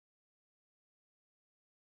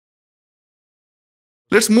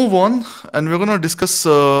Let's move on, and we're going to discuss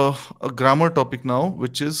a grammar topic now,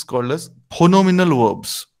 which is called as phenomenal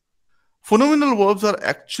verbs. Phenomenal verbs are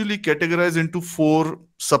actually categorized into four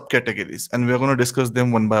subcategories, and we're going to discuss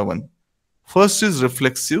them one by one. First is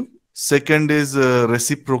reflexive, second is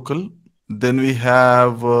reciprocal, then we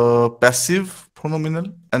have passive phenomenal,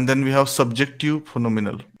 and then we have subjective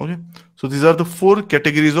phenomenal. Okay, so these are the four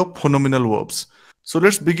categories of phenomenal verbs. So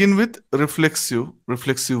let's begin with reflexive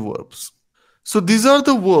verbs. So these are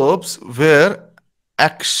the verbs where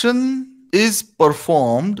action is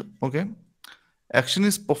performed, okay? Action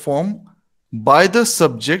is performed by the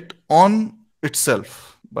subject on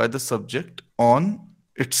itself, by the subject on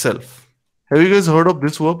itself. Have you guys heard of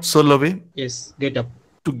this verb, se lever? Yes, get up.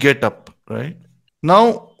 To get up, right?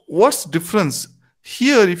 Now, what's difference?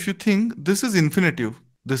 Here, if you think this is infinitive,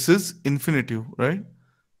 right?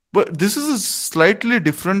 But this is a slightly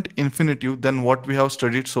different infinitive than what we have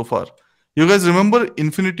studied so far. You guys remember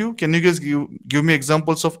infinitive? Can you guys give me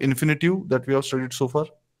examples of infinitive that we have studied so far?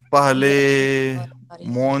 Parler,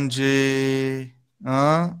 manger,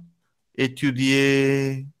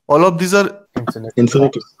 étudier. All of these are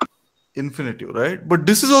Infinitive. infinitive, right? But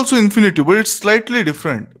this is also infinitive, but it's slightly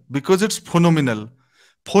different because it's phenomenal.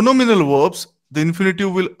 Phenomenal verbs, the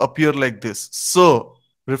infinitive will appear like this. So,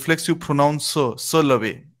 reflexive pronoun se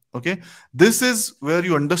lever. Okay, this is where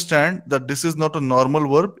you understand that this is not a normal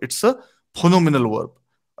verb, it's a phenomenal verb.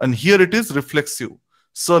 And here it is reflexive,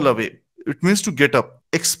 se lever. It means to get up.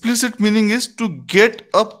 Explicit meaning is to get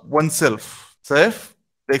up oneself. Saif,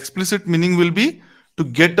 the explicit meaning will be to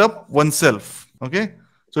get up oneself. Okay,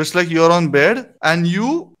 so it's like you're on bed and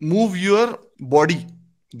you move your body,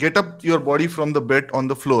 get up your body from the bed on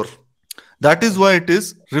the floor. That is why it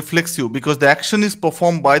is reflexive, because the action is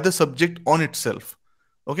performed by the subject on itself.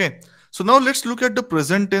 Okay, so now let's look at the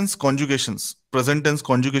present tense conjugations. Present tense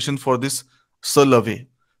conjugation for this se lever.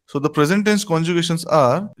 So the present tense conjugations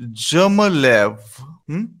are je me lève,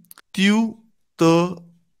 tu te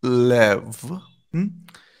lèves,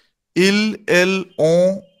 il, elle,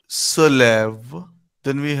 on se lève.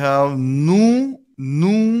 Then we have nous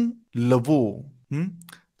levons.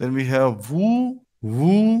 Then we have vous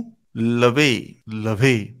levez.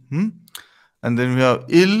 And then we have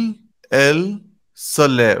il, elle, se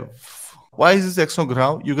lève. Why is this accent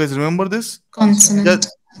grave? You guys remember this? Consonant.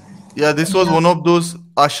 Yeah, this was one of those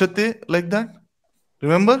achete like that.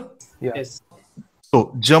 Remember? Yes.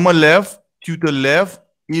 So, je me lève, tu te lèves,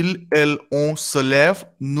 il, elle, on se lève,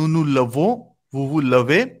 nous levons, vous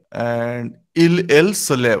levez, and il, elle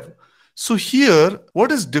se lève. So here,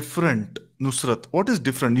 what is different, Nusrat? What is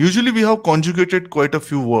different? Usually we have conjugated quite a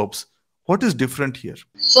few verbs. What is different here?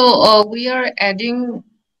 So we are adding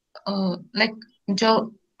like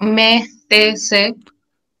jo me te se.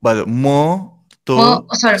 By the me, te,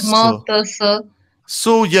 Me se. te se.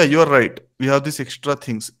 So yeah, you are right. We have these extra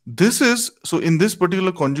things. This is, so in this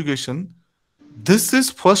particular conjugation, this is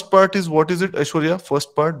first part is, what is it, Aishwarya?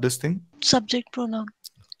 First part, this thing? Subject pronoun.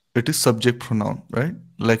 It is subject pronoun, right?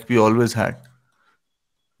 Like we always had.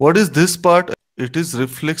 What is this part? It is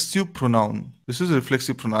reflexive pronoun. This is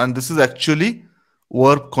reflexive pronoun. And this is actually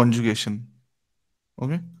verb conjugation.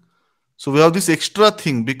 Okay. So we have this extra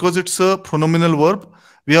thing because it's a pronominal verb.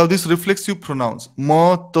 We have these reflexive pronouns.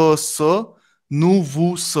 Me, te, se, nous,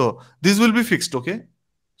 vous, se. These will be fixed, okay?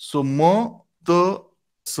 So me, te,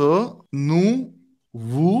 se, nous,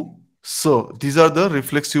 vous, se. These are the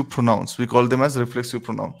reflexive pronouns. We call them as reflexive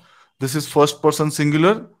pronoun. This is first person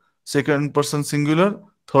singular, second person singular,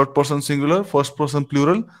 third person singular, first person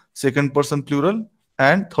plural, second person plural,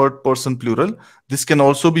 and third person plural. This can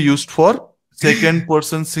also be used for second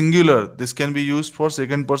person singular. This can be used for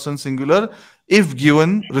second person singular if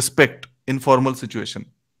given respect in formal situation.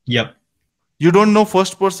 Yep. You don't know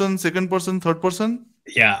first person, second person, third person?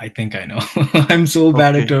 Yeah, I think I know. I'm so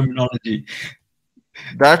bad at terminology.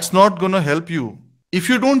 That's not going to help you. If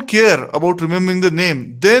you don't care about remembering the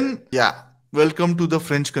name, then yeah, welcome to the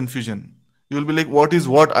French confusion. You'll be like, what is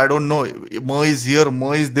what? I don't know. Ma is here,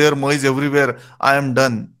 ma is there, ma is everywhere. I am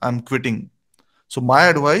done. I'm quitting. So my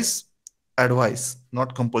advice,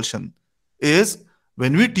 not compulsion, is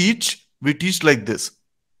when we teach like this.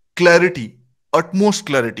 Clarity, utmost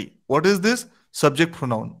clarity. What is this? Subject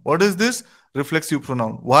pronoun. What is this? Reflexive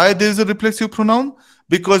pronoun. Why there is a reflexive pronoun?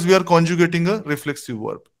 Because we are conjugating a reflexive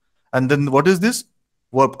verb. And then what is this?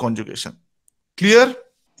 Verb conjugation. Clear?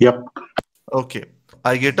 Yep. Okay.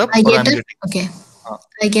 I get up. I or get I'm up. getting Okay.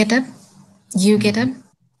 I get up. You get up.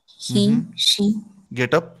 He, she.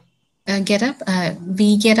 Get up. Get up.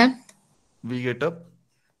 We get up. We get up.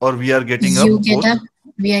 Or we are getting up. You get both. up.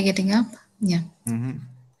 We are getting up. Yeah.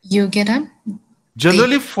 You get up.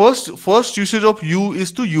 Generally, first usage of you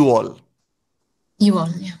is to you all. You all,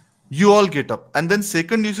 yeah. You all get up. And then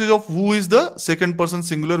second usage of who is the second person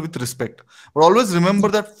singular with respect. But always remember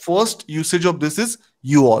that first usage of this is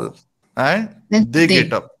you all. And Then they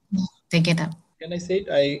get up. they get up. Can I say it?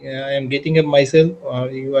 I am getting up myself, or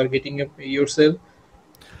you are getting up yourself?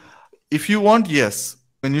 If you want, yes.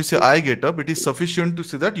 When you say I get up, it is sufficient to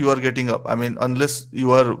say that you are getting up. I mean, unless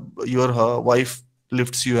your wife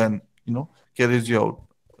lifts you and carries you out,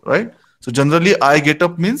 right? So generally, I get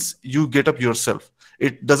up means you get up yourself.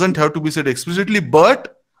 It doesn't have to be said explicitly,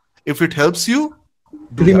 but if it helps you,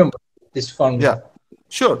 do that. Remember this formula. Yeah,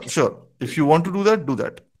 sure. If you want to do that, do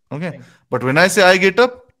that. Okay. But when I say I get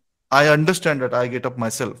up, I understand that I get up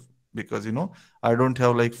myself because I don't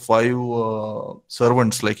have like 5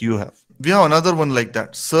 servants like you have. We have another one like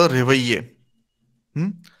that. Sir Revaiye.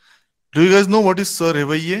 Do you guys know what is Sir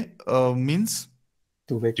Revaiye means?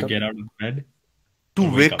 To wake To up. get out of bed.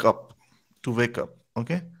 To wake up. To wake up.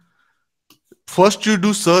 Okay. First you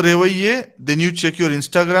do Sir Revaiye, then you check your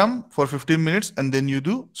Instagram for 15 minutes, and then you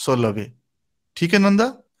do Sir Lave. ठीक है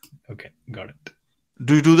Nanda? Okay, got it.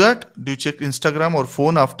 Do you do that? Do you check Instagram or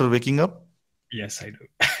phone after waking up? Yes, I do.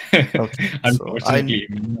 Okay. So Unfortunately.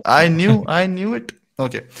 I knew it.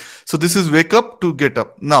 Okay. So this is wake up to get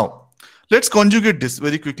up. Now, let's conjugate this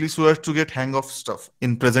very quickly so as to get hang of stuff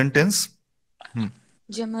in present tense.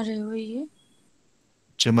 Jama revai,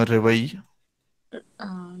 Jama revai,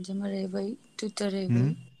 jama revai, tuta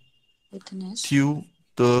revai, with an S. tu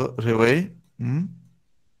the revai,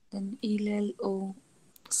 Then elo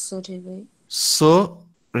so revai, so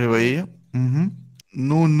revai,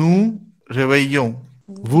 nu revaillon,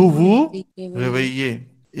 vous reveillez,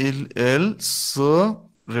 il se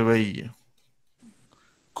réveille.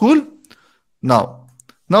 Cool.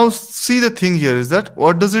 Now see the thing here is that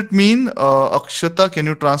what does it mean? Akshata, can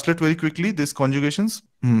you translate very quickly these conjugations?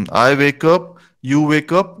 I wake up, you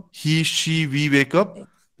wake up, he, she, we wake up.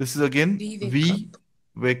 This is again we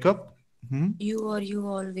wake up. you or you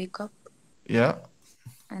all wake up, Yeah,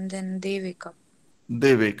 and then they wake up.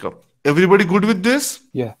 they wake up. Everybody good with this?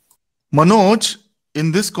 Yeah. Manoj,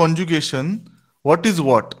 in this conjugation, what is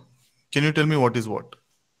what? Can you tell me what is what?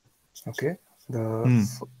 Okay. The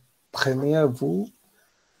premier vous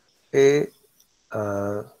est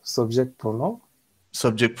subject pronoun.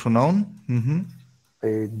 Subject pronoun.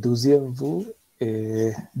 Et deuxième vous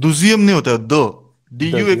est Deuxième नहीं होता the.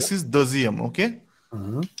 DUX is deuxième, okay?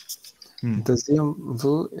 deuxième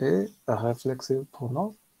vous est reflexive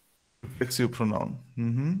pronoun. Reflexive pronoun.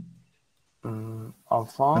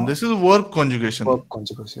 Enfin, And this is verb conjugation. verb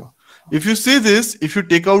conjugation. If you say this, if you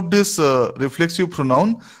take out this reflexive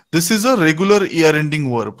pronoun, this is a regular ER ending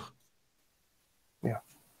verb. Yeah.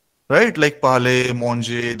 Right? Like parler,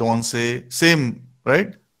 manger, danser, same,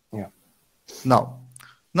 right? Yeah. Now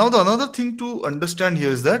the another thing to understand here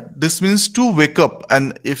is that this means to wake up.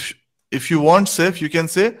 And if you want safe, you can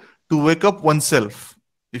say to wake up oneself.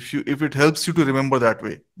 If it helps you to remember that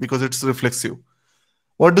way, because it's reflexive.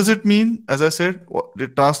 What does it mean? As I said,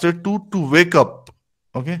 it translates to wake up.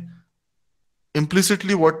 Okay.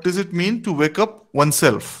 Implicitly, what does it mean to wake up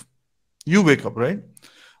oneself? You wake up, right?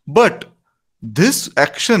 But this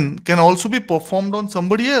action can also be performed on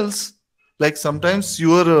somebody else. Like sometimes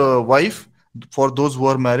your wife, for those who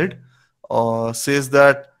are married, says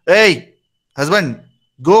that, hey, husband,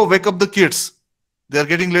 go wake up the kids. They are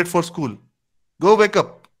getting late for school. Go wake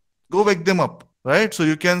up. Go wake them up. Right? So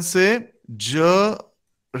you can say, je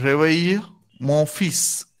réveille mon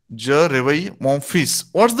fils. Je réveille mon fils.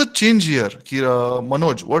 What's the change here, Kira,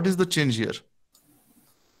 Manoj? What is the change here?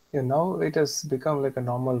 Yeah, now it has become like a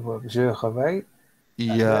normal verb. Je réveille.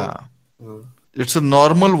 Yeah. It's a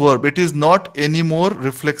normal verb. It is not anymore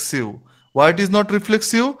reflexive. Why it is not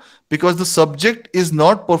reflexive? Because the subject is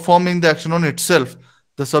not performing the action on itself.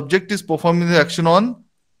 The subject is performing the action on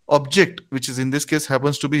object, which is in this case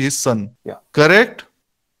happens to be his son. Yeah. Correct?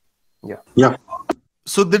 Yeah.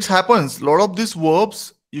 So this happens. A lot of these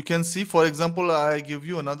verbs you can see. For example, I give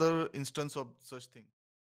you another instance of such thing.